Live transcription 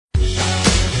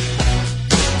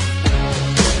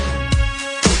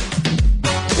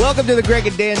Welcome to the Greg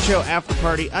and Dan Show After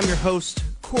Party. I'm your host,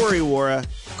 Corey Wara.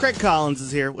 Craig Collins is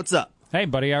here. What's up? Hey,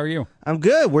 buddy. How are you? I'm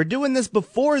good. We're doing this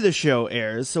before the show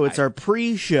airs, so it's our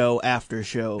pre-show,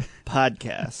 after-show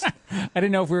podcast. I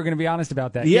didn't know if we were going to be honest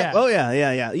about that. Yeah. Oh,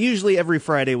 yeah. Usually every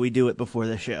Friday we do it before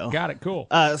the show. Got it. Cool.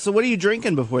 So what are you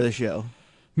drinking before the show?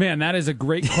 Man, that is a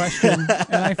great question,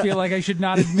 and I feel like I should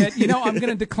not admit. You know, I'm going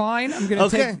to decline. I'm going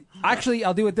to take... Actually,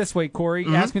 I'll do it this way, Corey.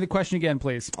 Ask me the question again,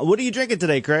 please. What are you drinking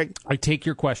today, Craig? I take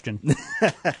your question.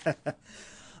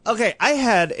 Okay, I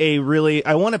had I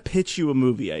want to pitch you a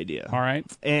movie idea. All right.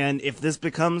 And if this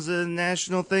becomes a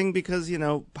national thing because, you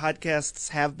know, podcasts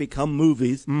have become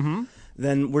movies,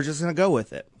 then we're just going to go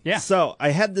with it. Yeah. So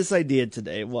I had this idea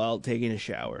today while taking a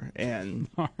shower, and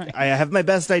All right. I have my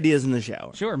best ideas in the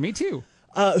shower. Sure, me too.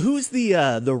 Who's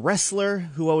the wrestler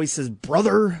who always says,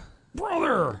 brother?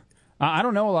 Brother! I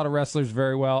don't know a lot of wrestlers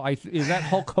very well. Is that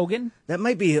Hulk Hogan? That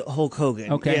might be Hulk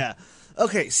Hogan. Okay. Yeah.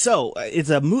 Okay, so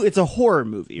it's a horror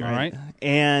movie, right? All right.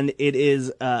 And it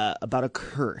is about a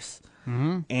curse.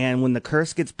 And when the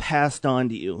curse gets passed on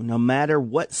to you, no matter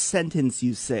what sentence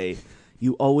you say,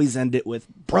 you always end it with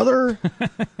brother.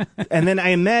 And then I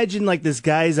imagine like this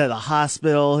guy's at a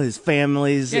hospital, his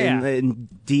family's in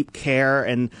deep care,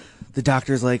 and the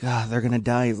doctor's like, they're gonna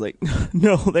die. He's like,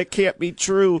 no, that can't be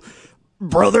true,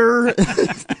 brother.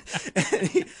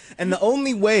 And the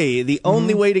only way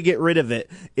to get rid of it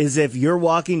is if you're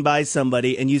walking by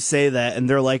somebody and you say that and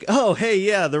they're like, oh, hey,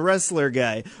 yeah, the wrestler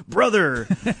guy, brother.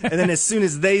 And then as soon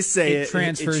as they say it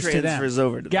transfers to them.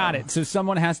 Over to them. Got it. So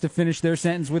someone has to finish their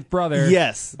sentence with brother.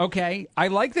 Yes. Okay. I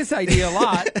like this idea a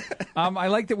lot. I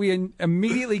like that we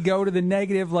immediately go to the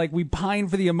negative, like we pine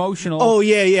for the emotional. Oh,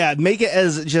 yeah. Make it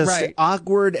as just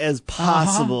awkward as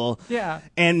possible. Yeah.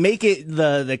 And make it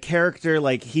the character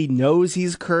like he knows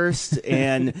he's cursed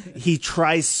and he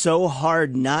tries so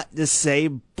hard not to say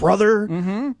brother,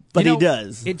 but he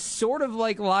does. It's sort of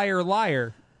like Liar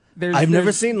Liar. I've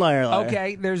never seen Liar Liar.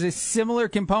 Okay, there's a similar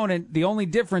component. The only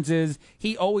difference is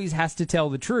he always has to tell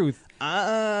the truth,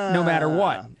 no matter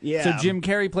what. Yeah. So Jim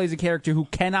Carrey plays a character who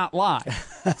cannot lie.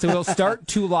 So he'll start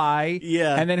to lie,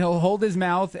 and then he'll hold his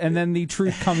mouth, and then the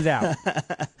truth comes out.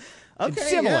 Okay, it's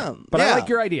similar, but I like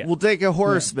your idea. We'll take a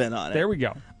horror spin on it. There we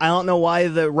go. I don't know why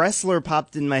the wrestler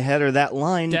popped in my head or that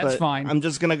line, That's but fine. I'm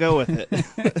just going to go with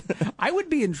it. I would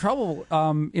be in trouble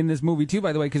in this movie, too,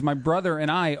 by the way, because my brother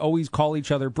and I always call each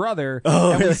other brother,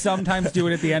 and we sometimes do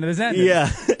it at the end of the sentence.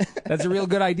 Yeah. That's a real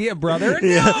good idea, brother.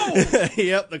 No!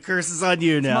 Yep, the curse is on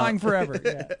you now. It's mine forever.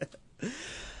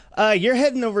 Yeah. You're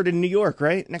heading over to New York,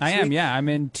 right? Next week? I am, yeah. I'm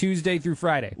in Tuesday through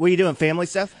Friday. What are you doing, family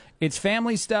stuff? It's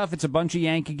family stuff. It's a bunch of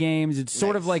Yankee games. It's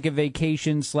sort of like a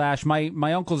vacation /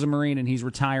 my uncle's a Marine, and he's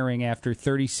retiring after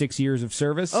 36 years of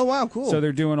service. Oh, wow, cool. So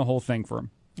they're doing a whole thing for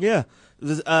him. Yeah.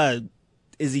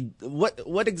 Is he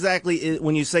what exactly is,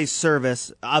 when you say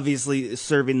service, obviously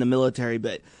serving the military,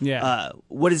 but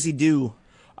what does he do?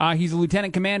 He's a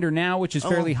lieutenant commander now, which is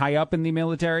fairly high up in the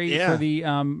military for the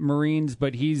Marines,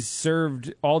 but he's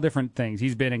served all different things.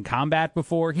 He's been in combat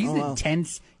before. He's an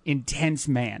intense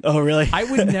man. Oh, really? I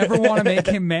would never want to make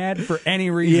him mad for any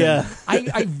reason. Yeah.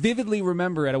 I vividly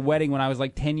remember at a wedding when I was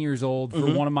like 10 years old for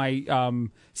one of my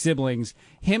siblings,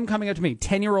 him coming up to me,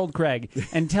 10-year-old Craig,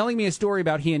 and telling me a story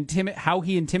about how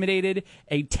he intimidated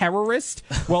a terrorist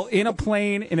while in a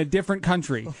plane in a different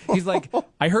country. He's like,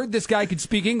 I heard this guy could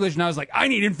speak English, and I was like, I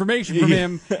need information from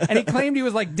him. And he claimed he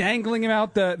was like dangling him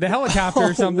out the helicopter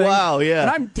or something. Wow, yeah. And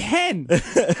I'm 10.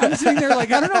 I'm sitting there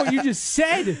like, I don't know what you just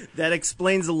said. That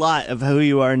explains a lot of who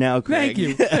you are now, Craig. Thank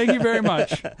you. Thank you very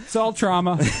much. It's all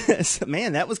trauma.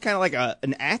 Man, that was kind of like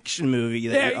an action movie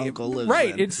that your uncle lives in.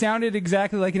 Right. It sounded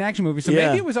exactly like an action movie. So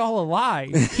maybe it was all a lie.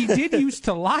 He did used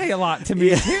to lie a lot to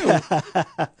me, too.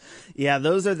 Yeah,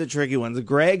 those are the tricky ones.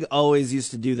 Greg always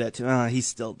used to do that, too. He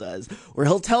still does. Where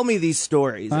he'll tell me these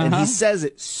stories, and he says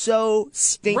it so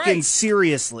stinking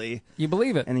seriously. You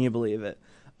believe it. And you believe it.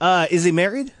 Is he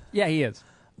married? Yeah, he is.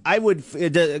 I would...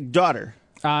 daughter?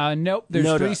 Nope,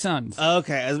 there's 3 sons.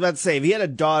 Okay, I was about to say, if he had a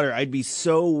daughter, I'd be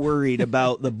so worried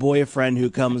about the boyfriend who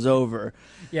comes over.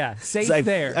 Yeah, safe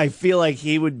there. I feel like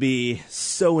he would be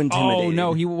so intimidating.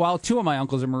 Oh, no, well, 2 of my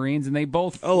uncles are Marines, and they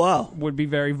both would be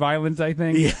very violent, I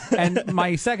think. Yeah. And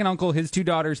my second uncle, his 2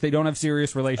 daughters, they don't have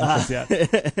serious relationships yet.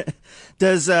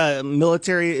 Is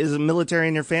military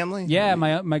in your family? Yeah,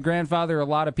 my grandfather, a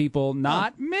lot of people,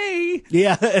 not me.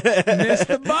 Yeah. Missed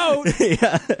the boat.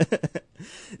 Yeah.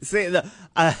 See,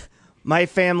 My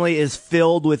family is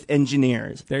filled with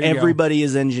engineers. There you go. Everybody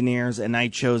is engineers, and I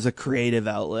chose a creative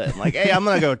outlet. I'm like, hey, I'm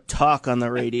gonna go talk on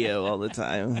the radio all the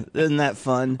time. Isn't that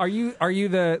fun? Are you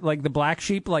the black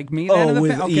sheep like me? Then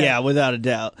okay. Yeah, without a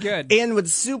doubt. Good. And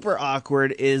what's super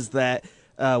awkward is that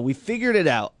we figured it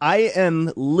out. I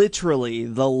am literally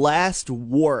the last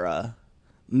Wara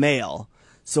male.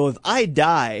 So if I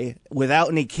die without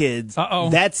any kids,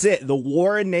 that's it. The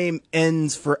Wara name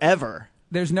ends forever.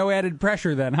 There's no added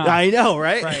pressure then, huh? I know,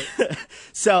 right? Right.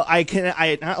 So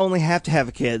I not only have to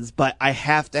have kids, but I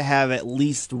have to have at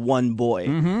least one boy.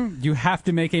 Mm-hmm. You have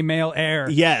to make a male heir.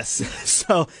 Yes.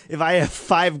 So if I have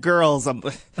 5 girls, I'm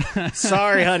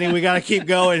sorry, honey, we got to keep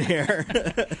going here.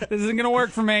 This isn't going to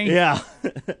work for me. Yeah.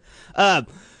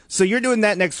 So you're doing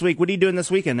that next week. What are you doing this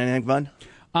weekend? Anything fun?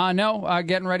 No,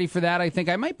 getting ready for that. I think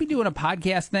I might be doing a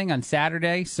podcast thing on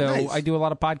Saturday, so Nice. I do a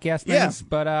lot of podcast Yeah. things.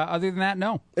 But other than that,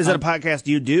 no. Is it a podcast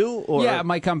you do? Or? Yeah,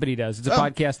 my company does. It's a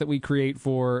podcast that we create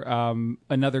for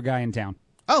another guy in town.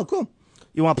 Oh, cool.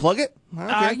 You want to plug it?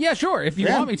 Okay. Yeah, sure. If you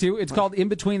Yeah. want me to. It's called In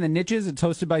Between the Niches. It's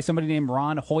hosted by somebody named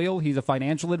Ron Hoyle. He's a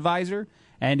financial advisor,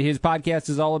 and his podcast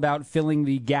is all about filling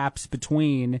the gaps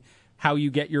between how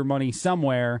you get your money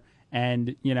somewhere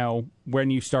and, when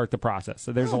you start the process.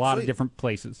 So there's a lot of different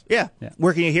places. Yeah.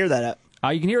 Where can you hear that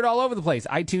at? You can hear it all over the place.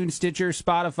 iTunes, Stitcher,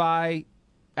 Spotify,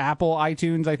 Apple,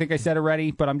 iTunes. I think I said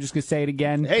already, but I'm just going to say it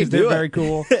again Hey, because they're do it. very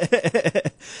cool.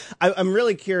 I'm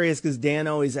really curious because Dan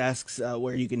always asks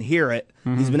where you can hear it.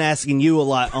 Mm-hmm. He's been asking you a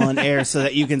lot on air so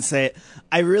that you can say it.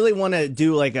 I really want to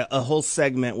do like a whole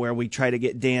segment where we try to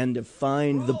get Dan to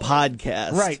find the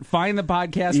podcast. Right. Find the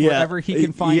podcast wherever he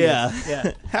can find it.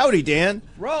 Yeah. Howdy, Dan.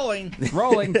 Rolling.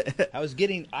 Rolling. I was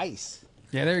getting ice.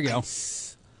 Yeah, there you go.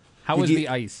 How was the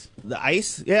ice? The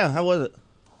ice? Yeah, how was it?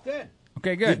 Good.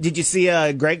 Okay, good. Did you see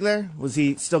Greg there? Was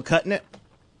he still cutting it?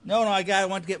 No, I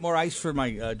want to get more ice for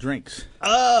my drinks.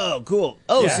 Oh, cool.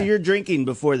 Oh, Yeah. so you're drinking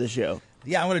before the show.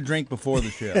 Yeah, I'm going to drink before the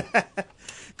show.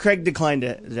 Craig declined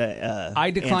to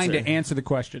I declined answer. to answer the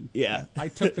question. Yeah. I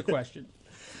took the question.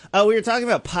 We were talking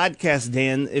about podcasts,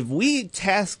 Dan. If we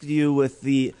tasked you with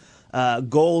the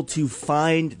goal to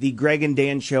find the Greg and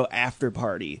Dan Show after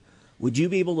party, would you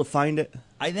be able to find it?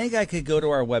 I think I could go to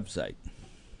our website.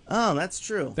 Oh, that's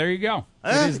true. There you go.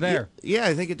 It is there. Yeah,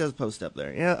 I think it does post up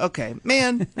there. Yeah, okay.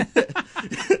 Man,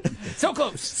 So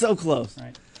close. so close.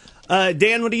 Right.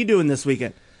 Dan, what are you doing this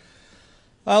weekend?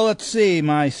 Let's see.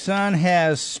 My son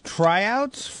has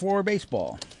tryouts for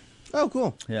baseball. Oh,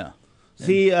 cool. Yeah.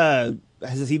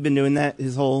 Has he been doing that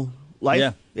his whole life?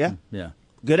 Yeah. Yeah? Yeah.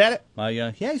 Good at it?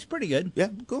 Yeah, he's pretty good. Yeah,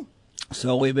 cool.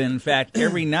 So we've been, in fact,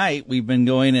 every night we've been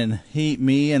going and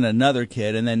me and another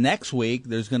kid. And then next week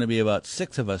there's going to be about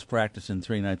 6 of us practicing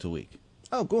 3 nights a week.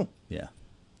 Oh, cool. Yeah.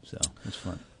 So it's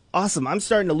fun. Awesome. I'm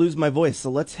starting to lose my voice, so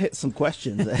let's hit some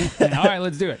questions. All right,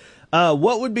 let's do it.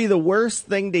 What would be the worst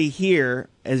thing to hear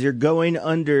as you're going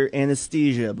under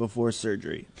anesthesia before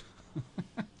surgery?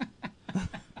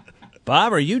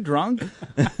 Bob, are you drunk?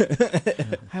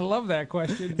 I love that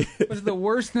question. What's the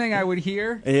worst thing I would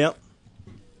hear? Yep.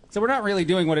 So we're not really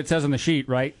doing what it says on the sheet,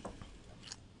 right?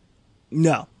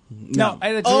 No.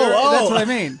 That's what I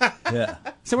mean. Yeah.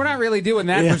 So we're not really doing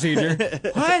that procedure.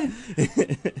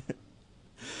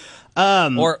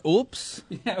 What? Or oops.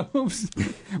 Yeah, oops.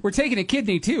 We're taking a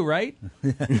kidney too, right?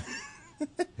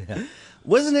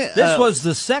 Wasn't it? This was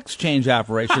the sex change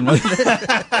operation, wasn't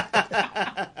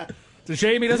it? It's a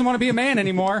shame he doesn't want to be a man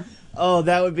anymore. Oh,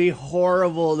 that would be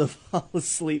horrible to fall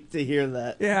asleep to hear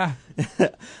that. Yeah.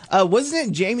 Wasn't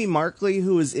it Jamie Markley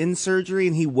who was in surgery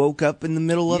and he woke up in the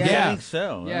middle of it? Yeah. I think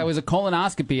so. Yeah, it was a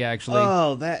colonoscopy, actually.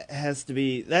 Oh,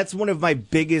 that's one of my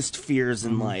biggest fears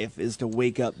in life is to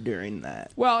wake up during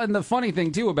that. Well, and the funny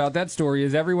thing, too, about that story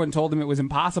is everyone told him it was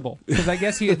impossible. Because I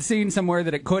guess he had seen somewhere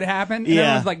that it could happen. And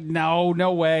everyone's like,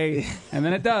 no way. And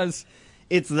then it does.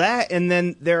 It's that, and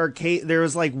then there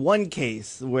was like one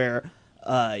case where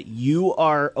you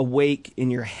are awake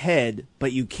in your head,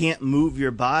 but you can't move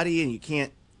your body and you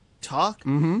can't talk,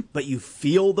 but you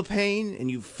feel the pain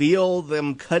and you feel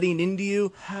them cutting into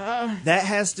you. That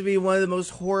has to be one of the most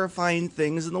horrifying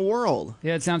things in the world.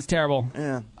 Yeah, it sounds terrible.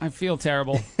 Yeah. I feel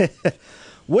terrible.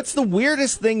 What's the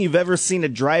weirdest thing you've ever seen a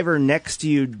driver next to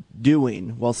you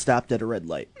doing while stopped at a red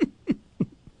light?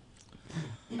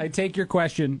 I take your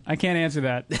question. I can't answer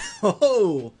that.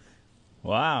 Oh,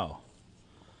 Wow.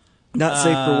 not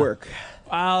safe for work.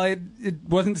 Well, it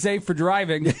wasn't safe for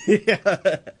driving.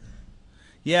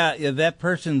 Yeah, that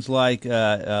person's like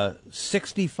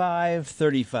 65,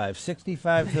 35,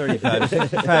 65, 35,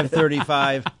 65,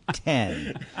 35,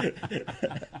 10.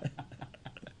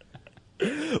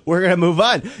 We're going to move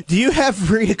on. Do you have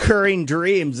reoccurring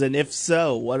dreams? And if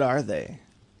so, what are they?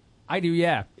 I do,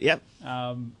 yeah. Yep.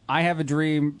 I have a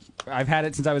dream. I've had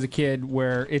it since I was a kid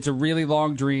where it's a really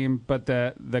long dream, but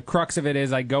the crux of it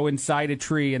is I go inside a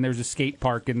tree and there's a skate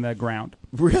park in the ground.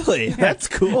 Really? That's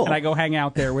cool. And I go hang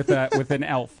out there with an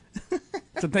elf.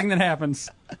 It's a thing that happens.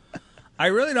 I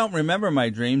really don't remember my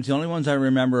dreams. The only ones I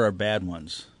remember are bad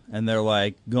ones. And they're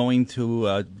like going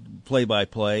to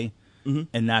play-by-play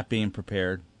and not being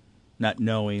prepared, not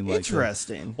knowing. Like,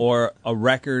 interesting. Or a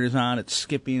record is on, it's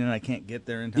skipping, and I can't get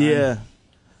there in time. Yeah.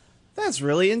 That's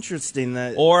really interesting.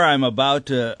 Or I'm about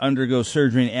to undergo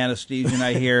surgery and anesthesia, and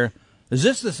I hear, is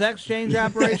this the sex change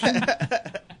operation?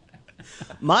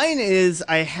 Mine is,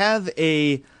 I have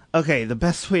the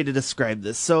best way to describe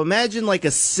this. So imagine like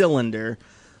a cylinder,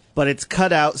 but it's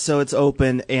cut out so it's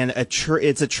open, and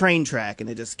it's a train track, and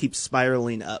it just keeps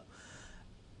spiraling up.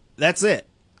 That's it.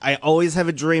 I always have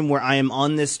a dream where I am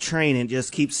on this train and it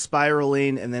just keeps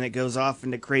spiraling, and then it goes off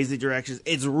into crazy directions.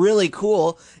 It's really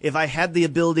cool. If I had the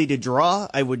ability to draw,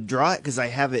 I would draw it because I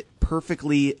have it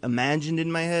perfectly imagined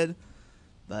in my head.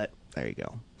 But there you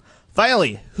go.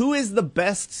 Finally, who is the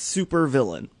best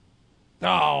supervillain?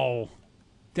 Oh,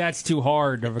 that's too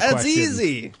hard of a question. That's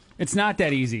easy. It's not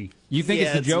that easy. You think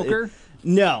it's the Joker?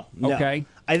 No. Okay.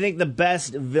 I think the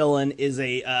best villain is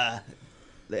a...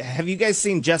 have you guys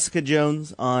seen Jessica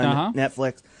Jones on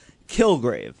Netflix?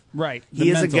 Kilgrave. Right.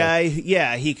 He is a guy,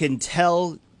 he can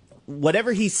tell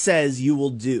whatever he says you will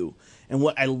do. And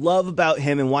what I love about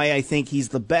him and why I think he's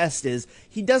the best is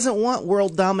he doesn't want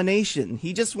world domination.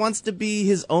 He just wants to be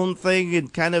his own thing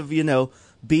and kind of,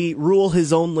 rule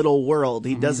his own little world.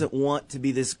 He doesn't want to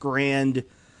be this grand,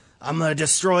 I'm going to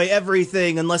destroy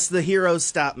everything unless the heroes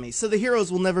stop me. So the heroes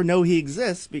will never know he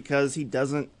exists because he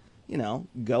doesn't,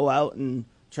 go out and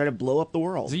try to blow up the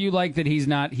world. So you like that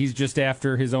he's just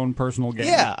after his own personal gain.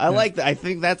 Yeah, I like that. I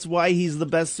think that's why he's the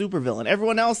best supervillain.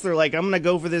 Everyone else, they're like, I'm going to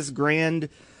go for this grand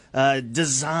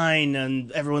design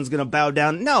and everyone's going to bow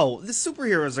down. No, the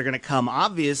superheroes are going to come,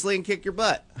 obviously, and kick your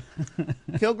butt.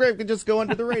 Kilgrave could just go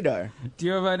under the radar. Do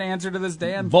you have an answer to this,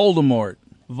 Dan? Voldemort.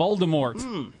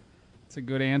 That's a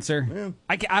good answer. Yeah.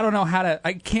 I don't know how to.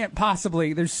 I can't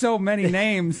possibly. There's so many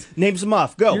names. Name some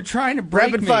off. Go. You're trying to break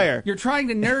Rapid me. fire. You're trying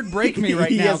to nerd break me right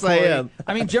now. Yes, Corey. I am.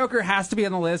 I mean, Joker has to be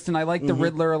on the list, and I like the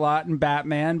Riddler a lot and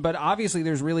Batman. But obviously,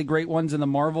 there's really great ones in the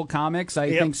Marvel comics. I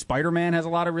think Spider-Man has a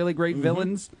lot of really great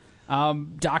villains.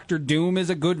 Doctor Doom is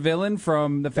a good villain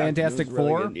from the Fantastic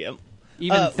Four. Really good,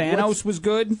 Even Thanos was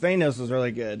good. Thanos was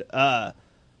really good.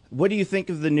 What do you think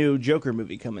of the new Joker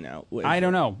movie coming out? I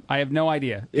don't know. I have no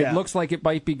idea. Yeah. It looks like it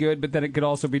might be good, but then it could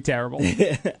also be terrible.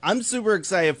 I'm super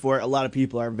excited for it. A lot of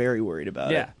people are very worried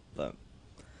about it. Yeah. But...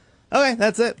 Okay,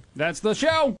 that's it. That's the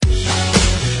show.